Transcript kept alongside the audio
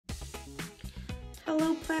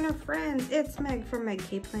Hello planner friends, it's Meg from Meg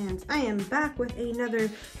K Plans. I am back with another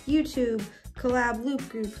YouTube collab loop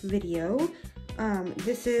group video.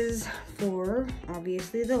 This is for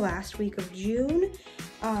obviously the last week of June.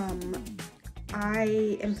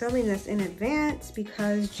 I am filming this in advance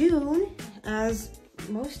because June, as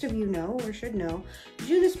most of you know or should know,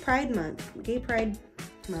 June is Pride Month, Gay Pride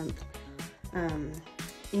Month.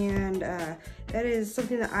 That is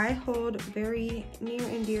something that I hold very near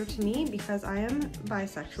and dear to me because I am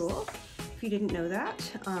bisexual, if you didn't know that.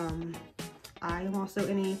 I am also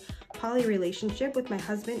in a poly relationship with my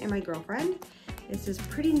husband and my girlfriend. This is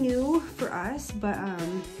pretty new for us, but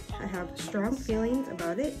I have strong feelings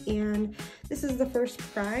about it, and this is the first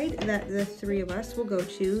Pride that the three of us will go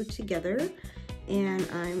to together, and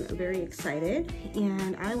I'm very excited.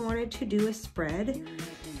 And I wanted to do a spread,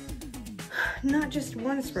 not just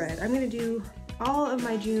one spread. I'm gonna do all of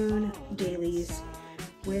my June dailies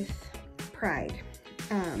with Pride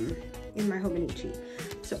in my Hobonichi.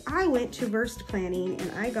 So I went to Versed Planning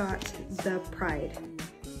and I got the Pride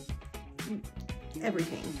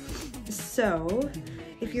everything. So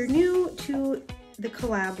if you're new to the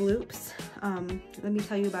collab loops, let me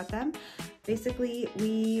tell you about them. Basically,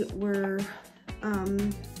 we were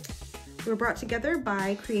brought together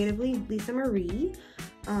by Creatively Lisa Marie.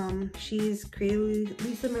 She's Creatively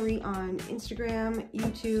Lisa Marie on Instagram,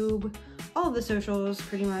 YouTube, all of the socials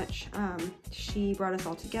pretty much. She brought us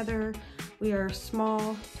all together. We are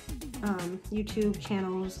small YouTube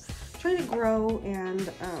channels trying to grow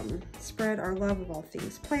and spread our love of all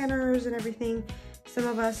things planners and everything. Some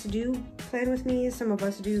of us do plan with me, some of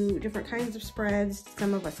us do different kinds of spreads,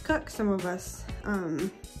 some of us cook, some of us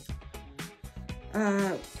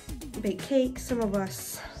bake cakes, some of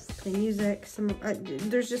us play music,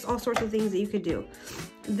 there's just all sorts of things that you could do.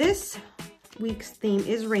 This week's theme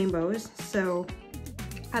is rainbows, so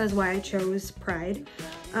that is why I chose Pride.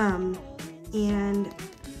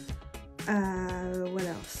 What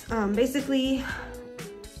else? Basically,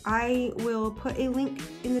 I will put a link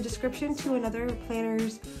in the description to another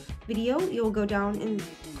planner's video. You'll go down and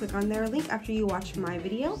click on their link after you watch my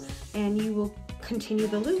video, and you will continue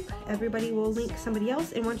the loop. Everybody will link somebody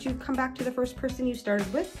else, and once you come back to the first person you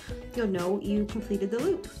started with, you'll know you completed the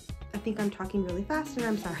loop. I think I'm talking really fast, and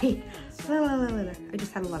I'm sorry. I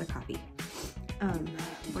just had a lot of coffee.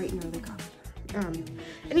 Bright and early coffee.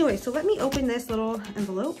 Anyway, so let me open this little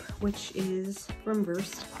envelope, which is from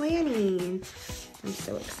Versed Planning. I'm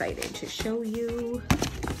so excited to show you.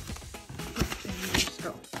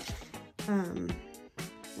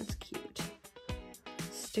 That's cute.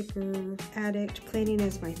 Sticker addict, planning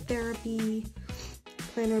is my therapy.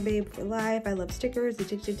 Planner babe for life, I love stickers,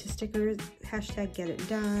 addicted to stickers, hashtag get it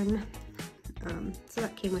done. So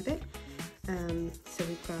that came with it. So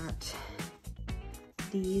we've got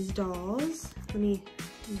these dolls. There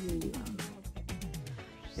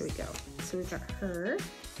we go. So we've got her.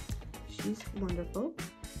 She's wonderful.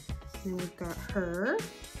 Then we've got her.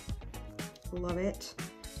 Love it.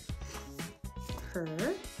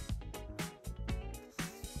 Her.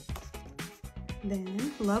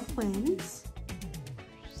 Then Love Wins.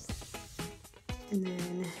 And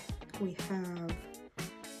then we have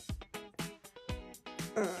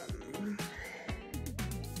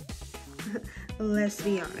let's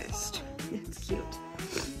be honest. It's cute.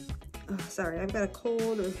 Oh, sorry, I've got a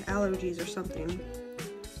cold or allergies or something.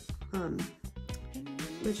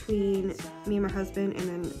 Between me and my husband and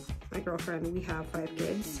then my girlfriend, we have 5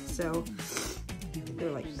 kids, so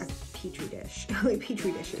they're like a petri dish, like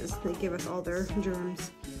petri dishes. They give us all their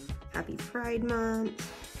germs. Happy Pride Month.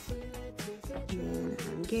 And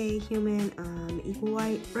I'm gay, human, equal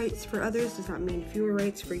rights for others does not mean fewer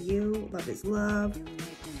rights for you. Love is love.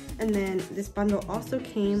 And then this bundle also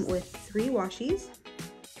came with 3 washies.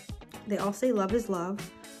 They all say love is love.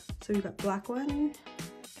 So we've got black one,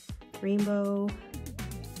 rainbow,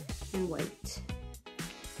 and white.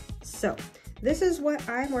 So this is what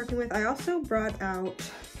I'm working with. I also brought out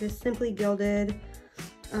this Simply Gilded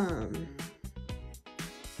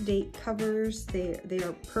date covers. They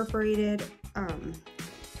are perforated,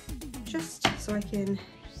 just so I can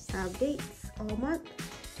have dates all month.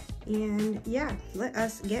 And yeah, let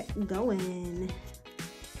us get going.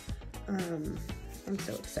 I'm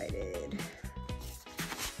so excited.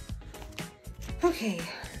 Okay,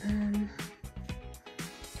 I'm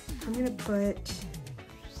gonna put,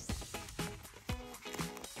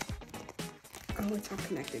 oh, it's all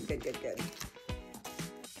connected, good.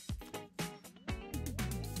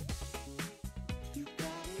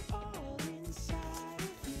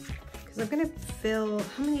 Because I'm gonna fill,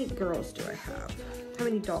 how many girls do I have? How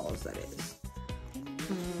many dolls, that is.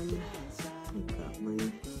 I've got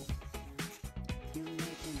 1,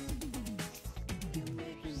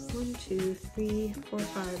 2, 3, 4,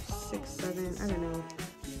 5, 6, 7, I don't know,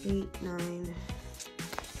 8, 9.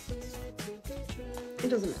 It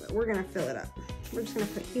doesn't matter. We're gonna fill it up. We're just gonna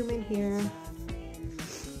put human here.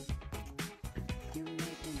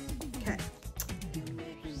 Okay.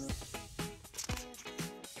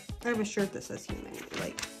 I have a shirt that says human.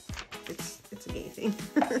 Like, it's a gay thing.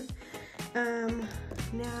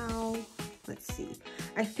 Now, let's see.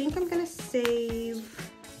 I think I'm gonna save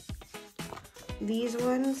these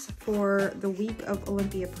ones for the week of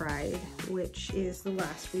Olympia Pride, which is the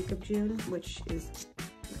last week of June, which is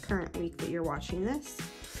the current week that you're watching this.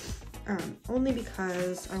 Only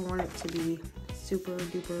because I want it to be super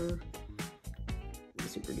duper.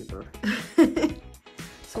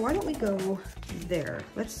 So why don't we go there?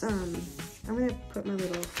 Let's, I'm gonna put my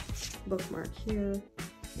little bookmark here,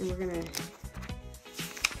 and we're gonna,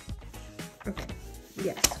 okay,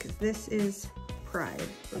 yes, because this is Pride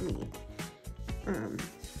for me. So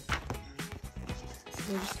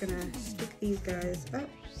we're just gonna stick these guys up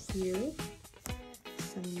here.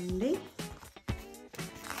 Sunday,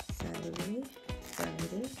 Saturday,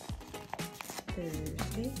 Friday,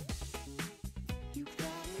 Thursday.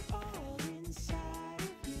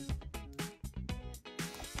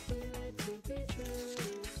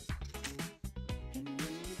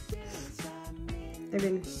 I've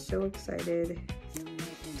been so excited to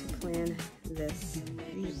plan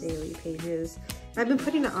these daily pages. I've been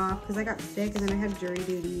putting it off because I got sick and then I had jury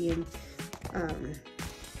duty, and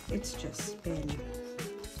it's just been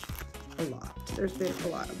a lot. There's been a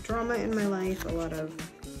lot of drama in my life, there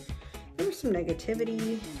was some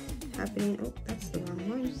negativity happening. Oh, that's the wrong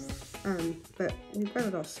one. But we've got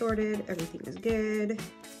it all sorted. Everything is good.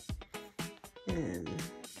 And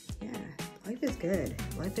yeah, life is good.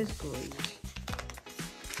 Life is great.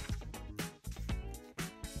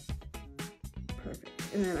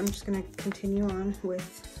 Perfect. And then I'm just gonna continue on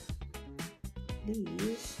with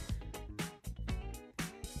these.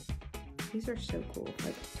 These are so cool.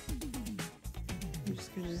 Like, I'm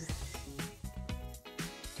just gonna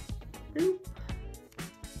boop.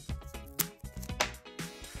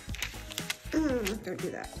 Don't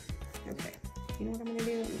do that. Okay. You know what I'm gonna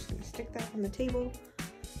do? I'm just gonna stick that on the table.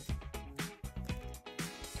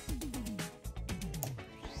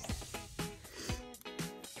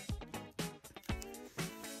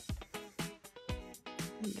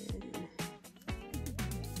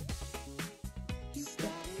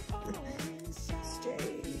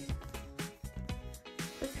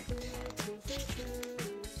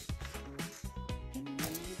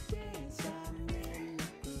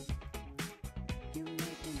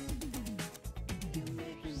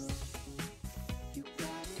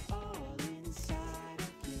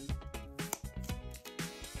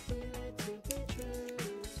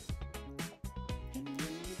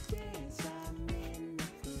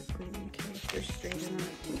 Straight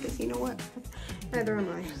enough, because you know what, neither am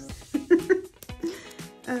I.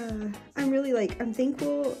 I'm really I'm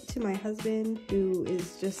thankful to my husband, who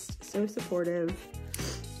is just so supportive,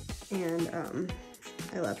 and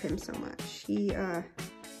I love him so much. We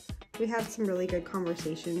had some really good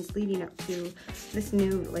conversations leading up to this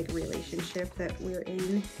new relationship that we're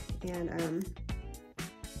in, and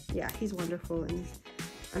yeah, he's wonderful and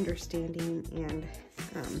understanding, and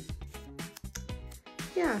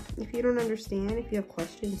yeah, if you don't understand, if you have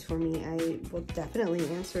questions for me, I will definitely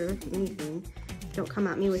answer anything. Don't come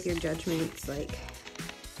at me with your judgments,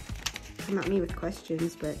 come at me with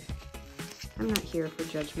questions, but I'm not here for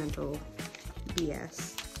judgmental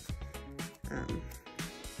BS.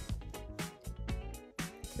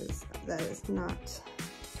 Because that is not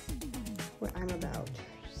what I'm about.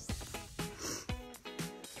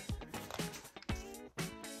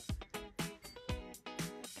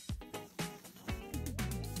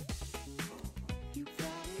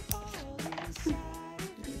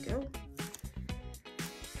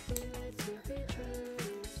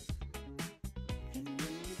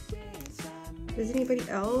 Does anybody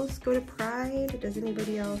else go to Pride? Does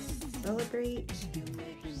anybody else celebrate?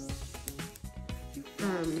 I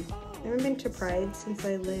haven't been to Pride since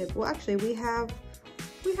I live. Well, actually, we have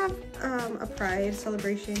a Pride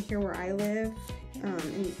celebration here where I live,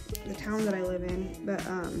 in the town that I live in. But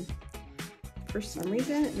for some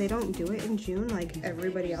reason, they don't do it in June like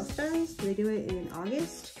everybody else does. They do it in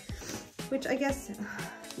August, which I guess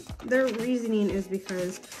their reasoning is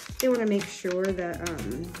because they want to make sure that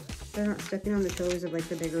they're not stepping on the toes of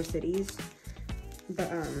the bigger cities. But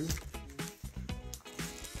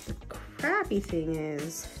the crappy thing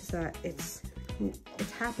is that it's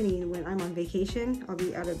happening when I'm on vacation. I'll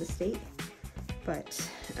be out of the state. But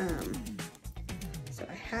so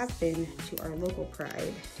I have been to our local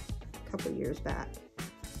Pride a couple years back.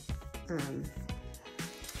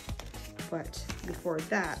 But before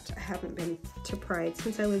that, I haven't been to Pride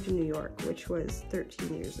since I lived in New York, which was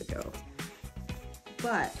 13 years ago.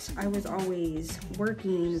 But I was always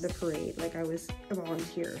working the parade, like I was a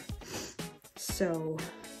volunteer. So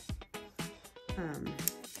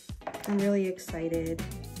I'm really excited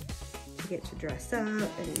to get to dress up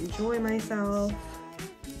and enjoy myself.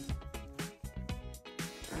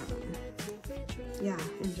 Yeah,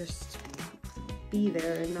 and just be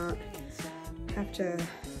there and not have to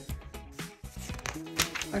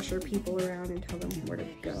usher people around and tell them where to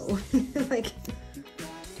go. Like,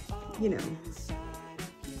 you know,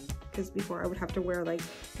 because before I would have to wear like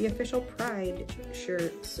the official Pride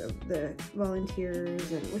shirts of the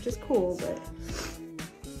volunteers, and which is cool, but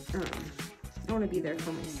I want to be there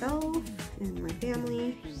for myself and my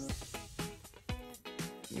family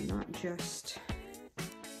and not just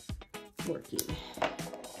working.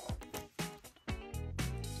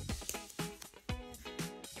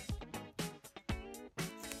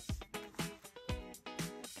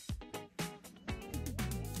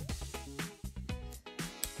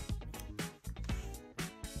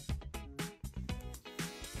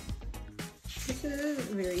 This is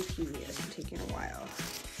very tedious and taking a while,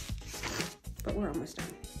 but we're almost done.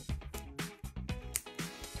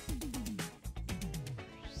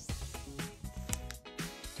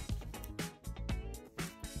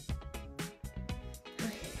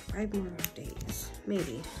 Okay, 5 more days,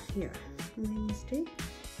 maybe. Yeah, Wednesday.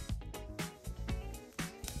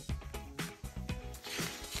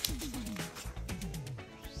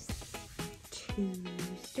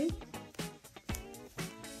 Tuesday.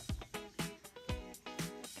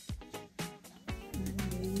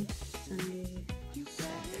 Monday, Sunday,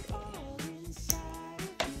 Saturday.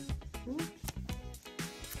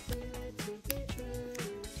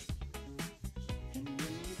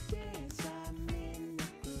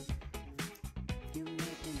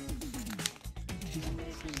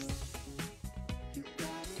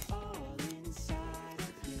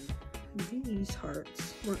 These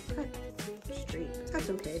hearts weren't cut straight, but that's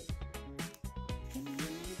okay.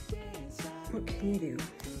 What can you do?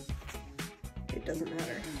 It doesn't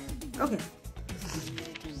matter. Okay,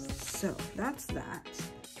 so that's that.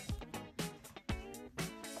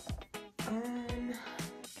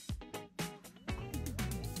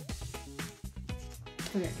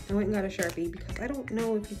 Okay, I went and got a Sharpie because I don't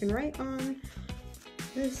know if you can write on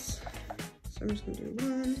this, so I'm just gonna do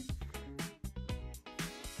 1,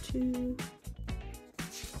 2.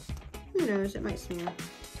 Who knows, it might smear.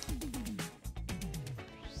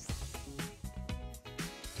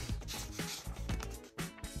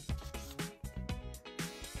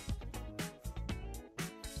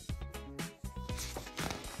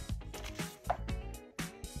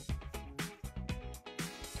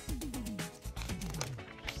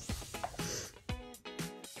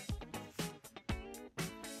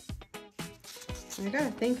 I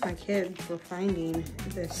gotta thank my kid for finding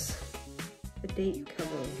this, the date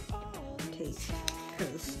cover tape,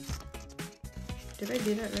 because, did I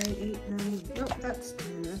do that right? 8, 9, nope, that's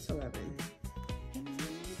 10, that's 11.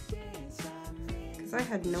 Because I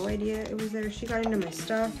had no idea it was there. She got into my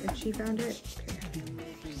stuff and she found it.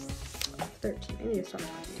 Okay. 13, I need to stop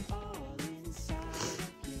talking.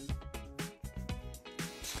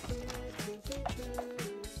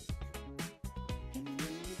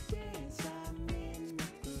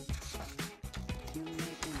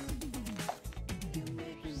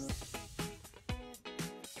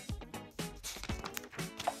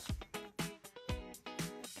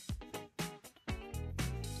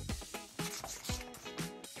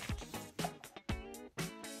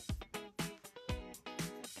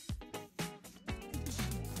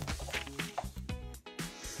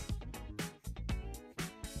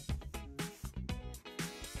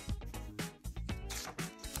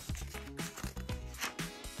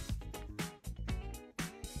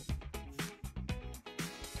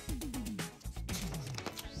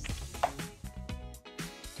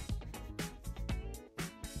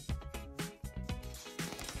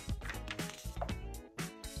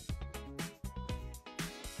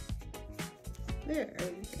 There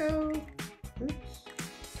we go. Oops.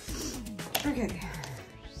 Okay.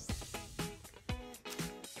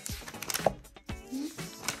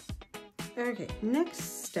 Okay,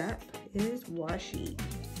 next step is washi.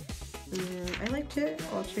 And I like to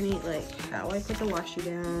alternate like how I put the washi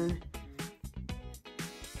down.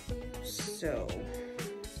 So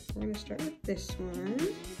we're gonna start with this one.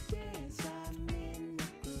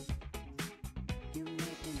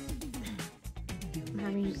 I'm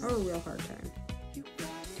having a real hard time.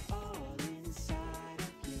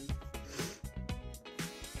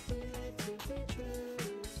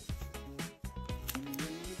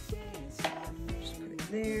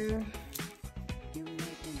 there.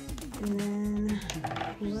 And then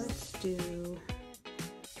let's do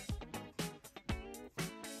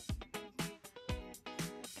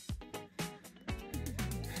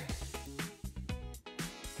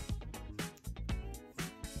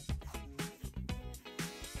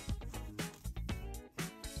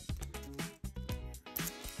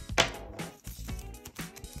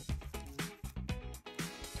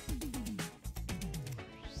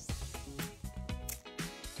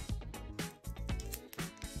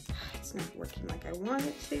it's not working like I want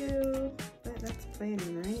it to, but that's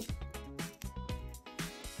planning, right?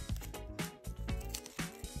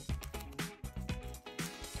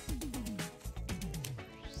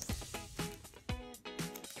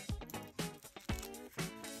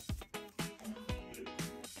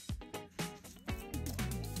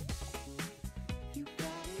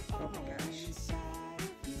 Oh my gosh.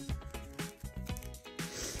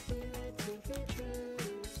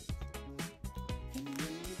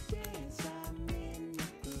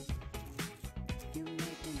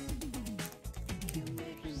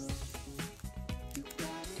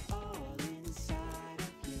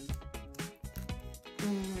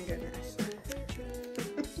 Oh my goodness.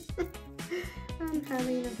 I'm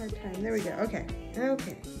having a hard time. There we go. Okay.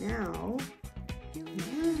 Okay. Now,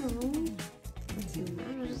 let's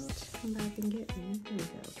not come back and get me. There we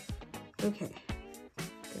go. Okay.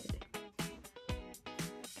 Good.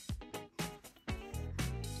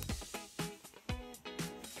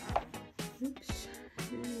 Oops.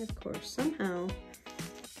 And of course, somehow,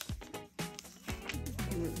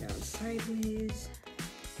 I went down sideways.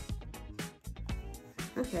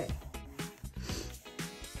 Okay.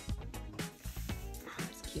 Oh,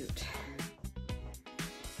 that's cute.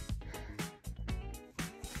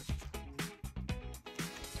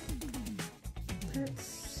 Let's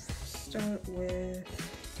start with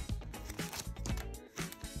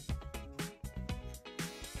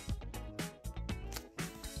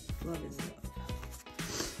love is love.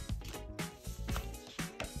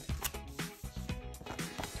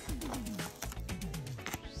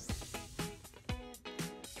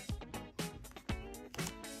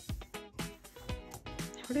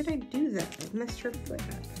 How did I do that? I messed her foot up.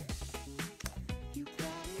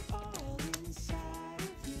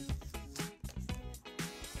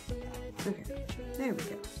 Okay, there we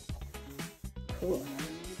go. Cool.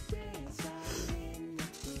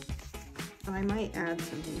 I might add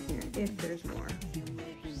something here if there's more.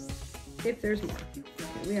 If there's more.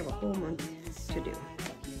 Okay, we have a whole month to do.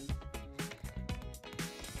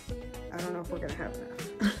 I don't know if we're gonna have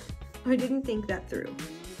enough. I didn't think that through.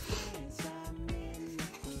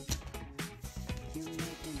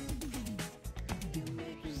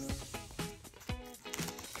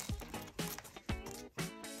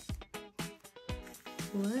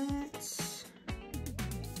 Let's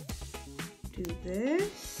do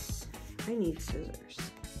this. I need scissors.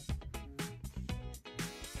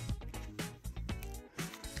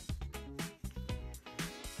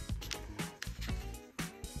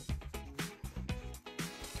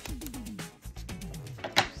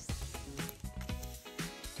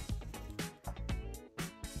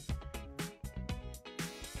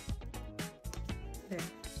 There.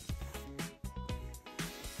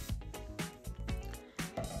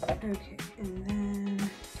 Okay, and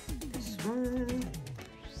then this one.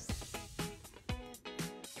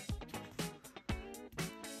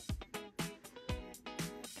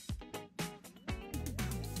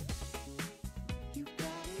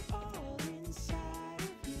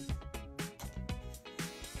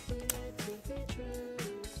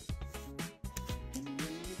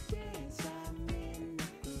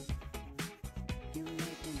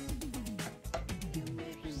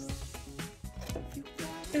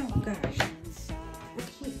 Oh gosh, I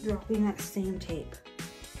keep dropping that same tape.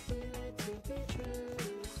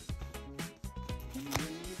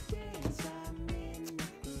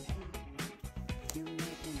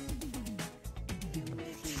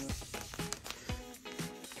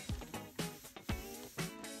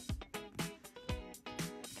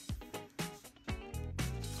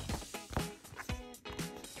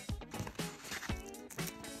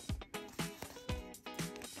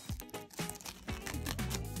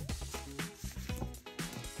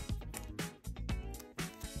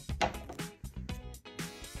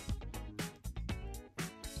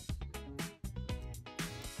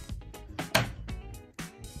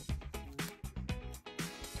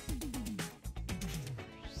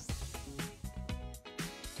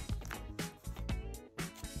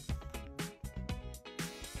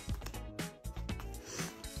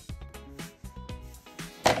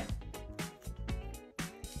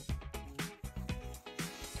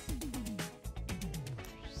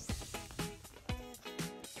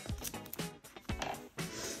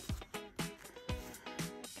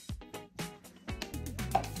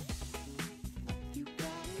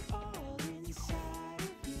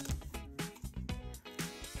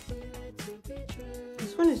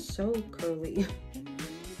 one is so curly.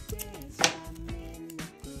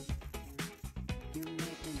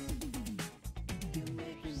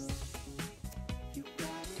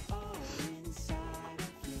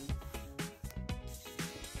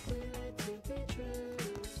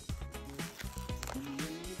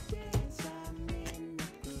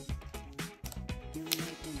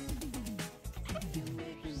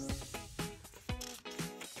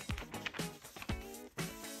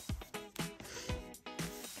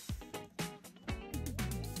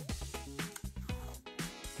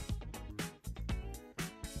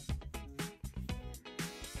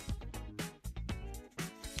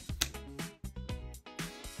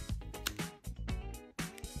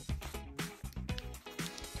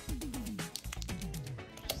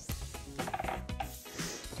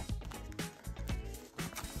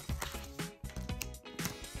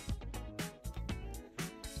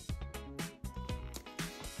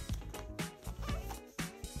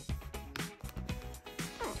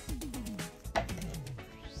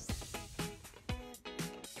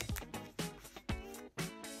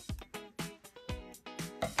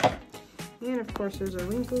 And of course there's a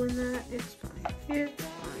wrinkle in that. It's fine. It's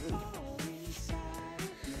fine.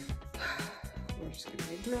 We're just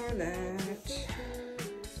gonna ignore that.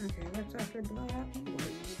 Okay, what's after black? White.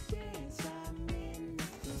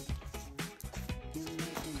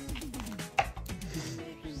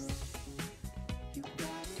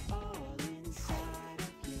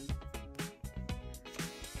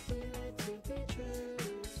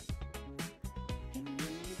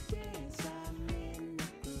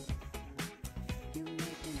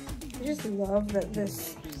 I just love that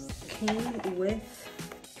this came with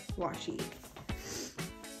washi.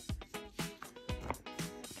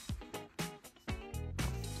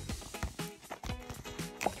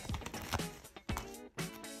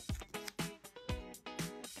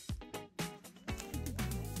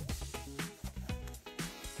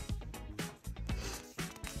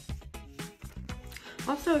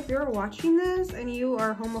 Also, if you're watching this and you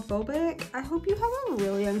are homophobic, I hope you have a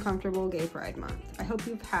really uncomfortable Gay Pride Month. I hope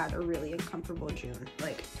you've had a really uncomfortable June.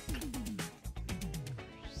 Like,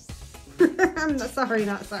 I'm not sorry,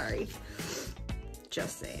 not sorry.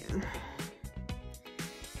 Just saying.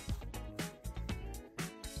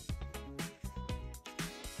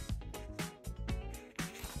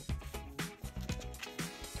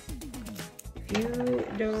 If you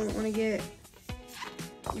don't want to get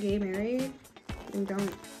gay married, then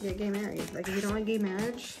don't get gay married. Like, if you don't want gay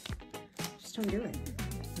marriage, just don't do it.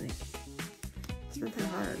 Like, it's not that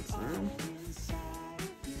hard, so.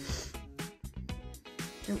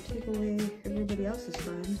 Don't take away everybody else's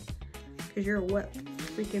fun, because you're a wet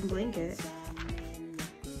freaking blanket.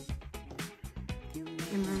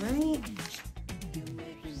 Am I right?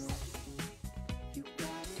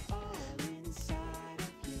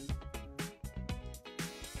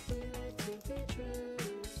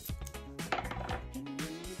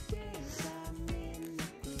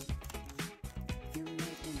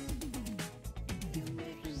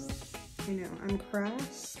 I know, I'm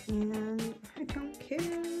crass, and I don't care.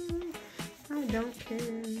 I don't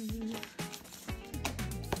care.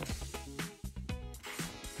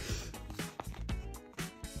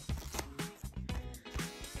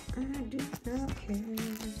 I do not care.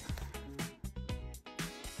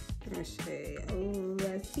 I'm gonna say, oh,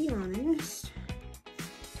 let's be honest.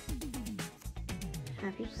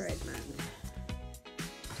 Happy Pride Month.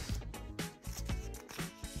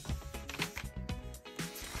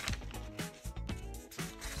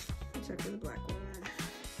 Except for the black one.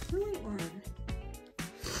 The white one.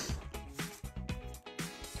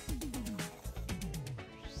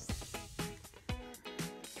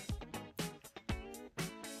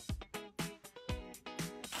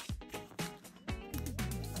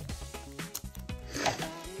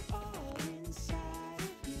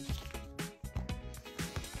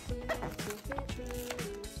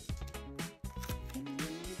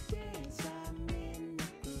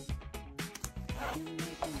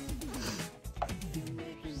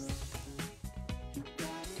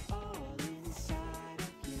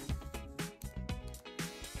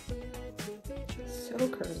 So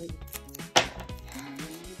curly.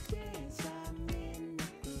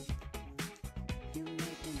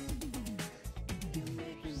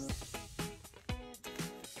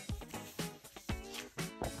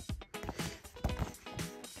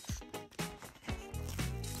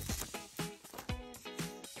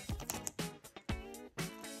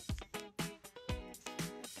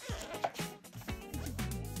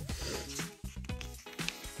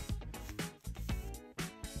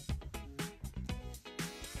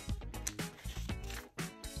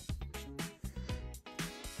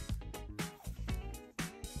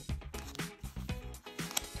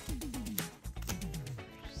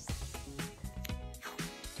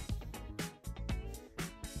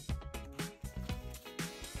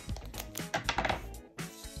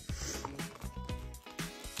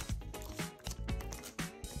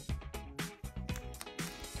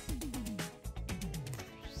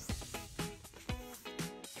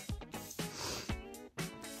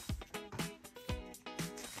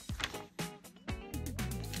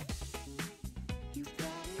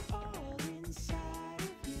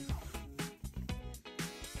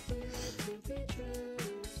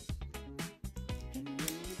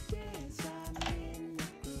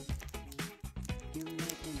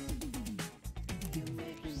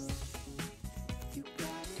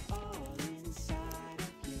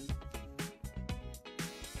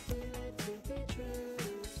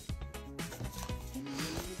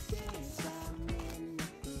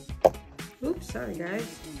 Sorry, guys.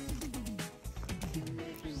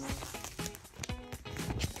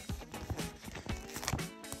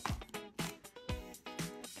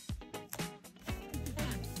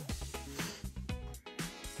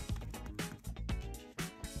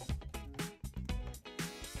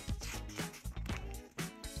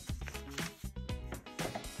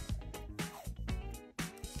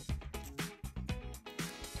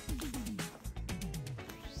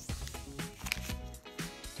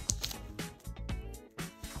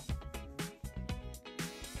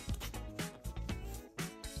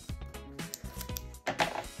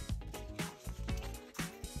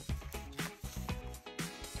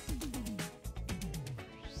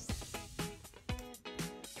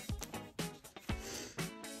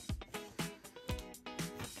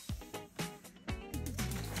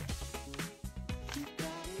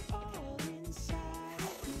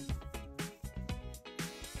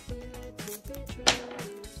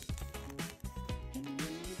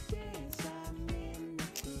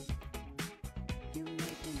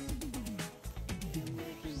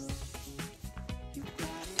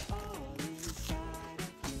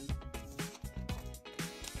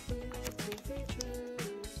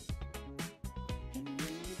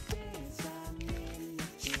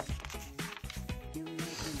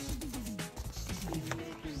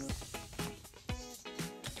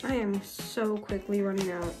 I am so quickly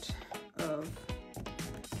running out of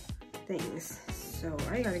things, so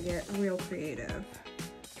I gotta get real creative.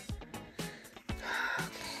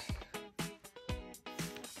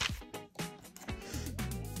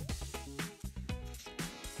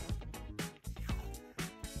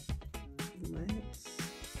 Let's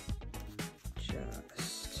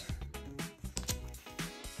just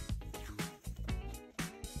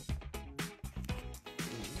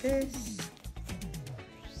do this.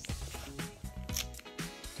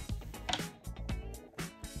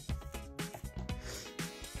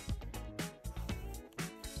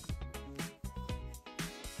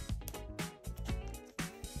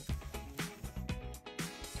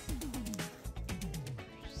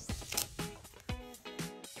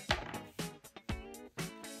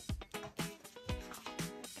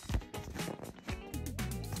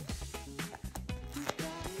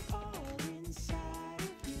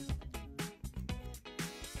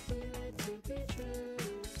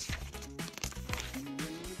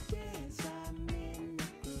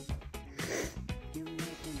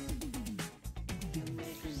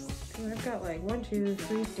 I've got like 1, 2,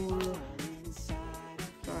 3, 4,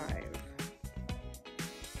 5.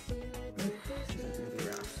 Oof, this is gonna be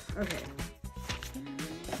rough. Okay.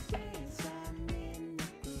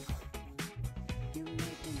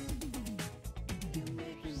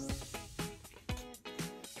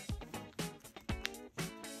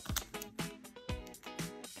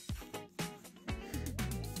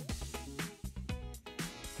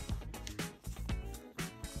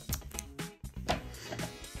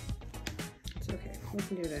 We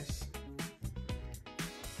can do this.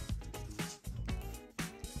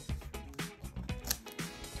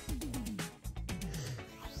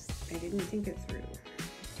 I didn't think it through.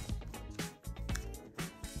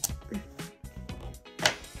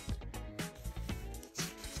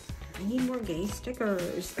 I need more gay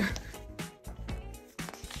stickers.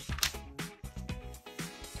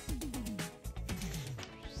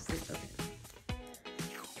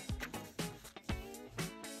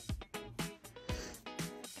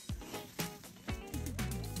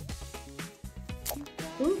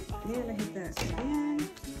 Oop, and I hit that again.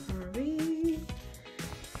 Sorry.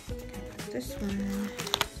 Put this one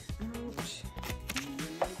out.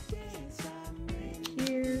 Right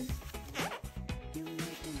here.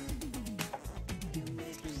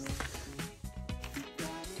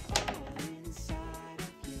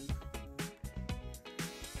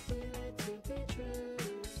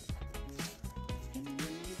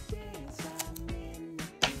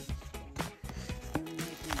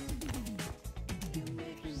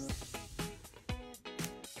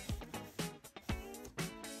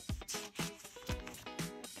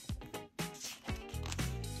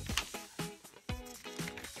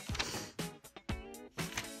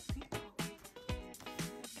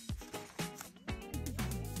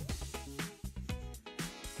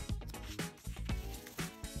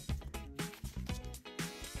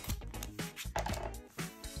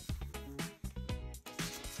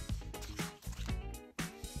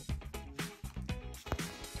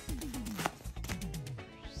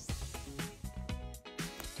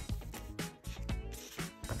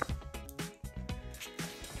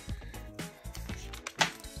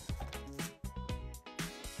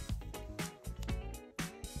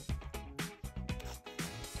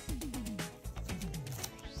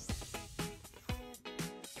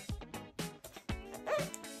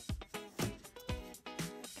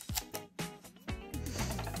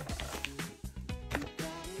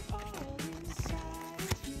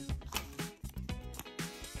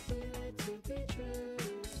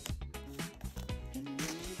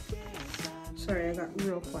 Sorry, I got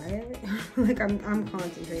real quiet. Like I'm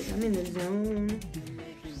concentrating. I'm in the zone.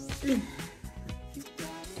 And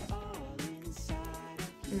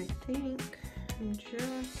I think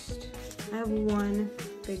I have one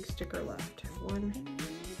big sticker left. One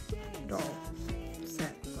doll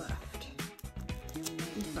set left.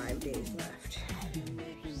 And 5 days left.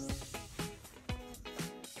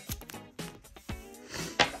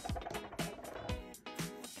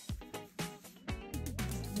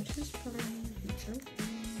 Which is fine. It's okay.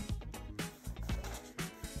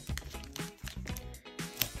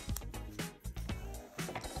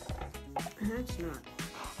 That's not.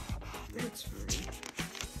 That's fine.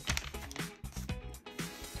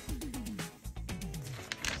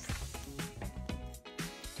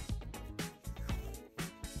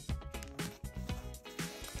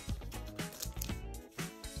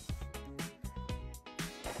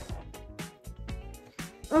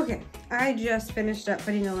 Okay, I just finished up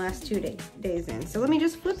putting the last 2 days in. So let me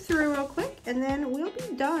just flip through real quick and then we'll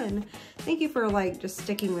be done. Thank you for like just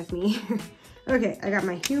sticking with me. Okay, I got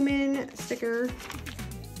my human sticker.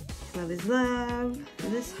 Love is love.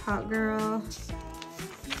 This hot girl.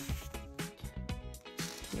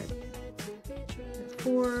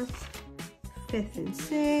 4th, 5th and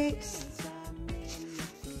 6th,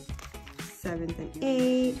 7th and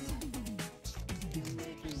 8th,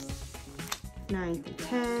 9th and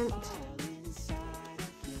 10th,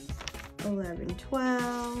 11,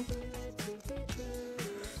 12,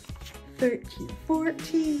 13,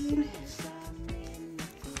 14,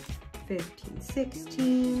 15,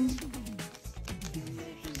 16,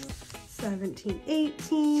 17,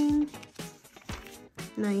 18,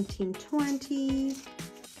 19, 20,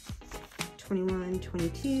 21,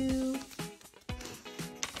 22,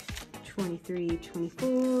 23,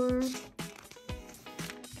 24,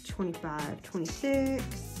 25,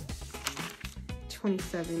 26,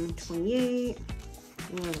 27, 28,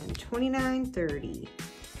 and 29, 30.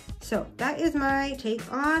 So that is my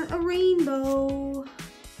take on a rainbow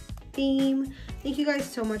theme. Thank you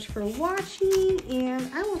guys so much for watching,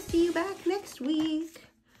 and I will see you back next week.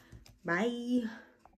 Bye.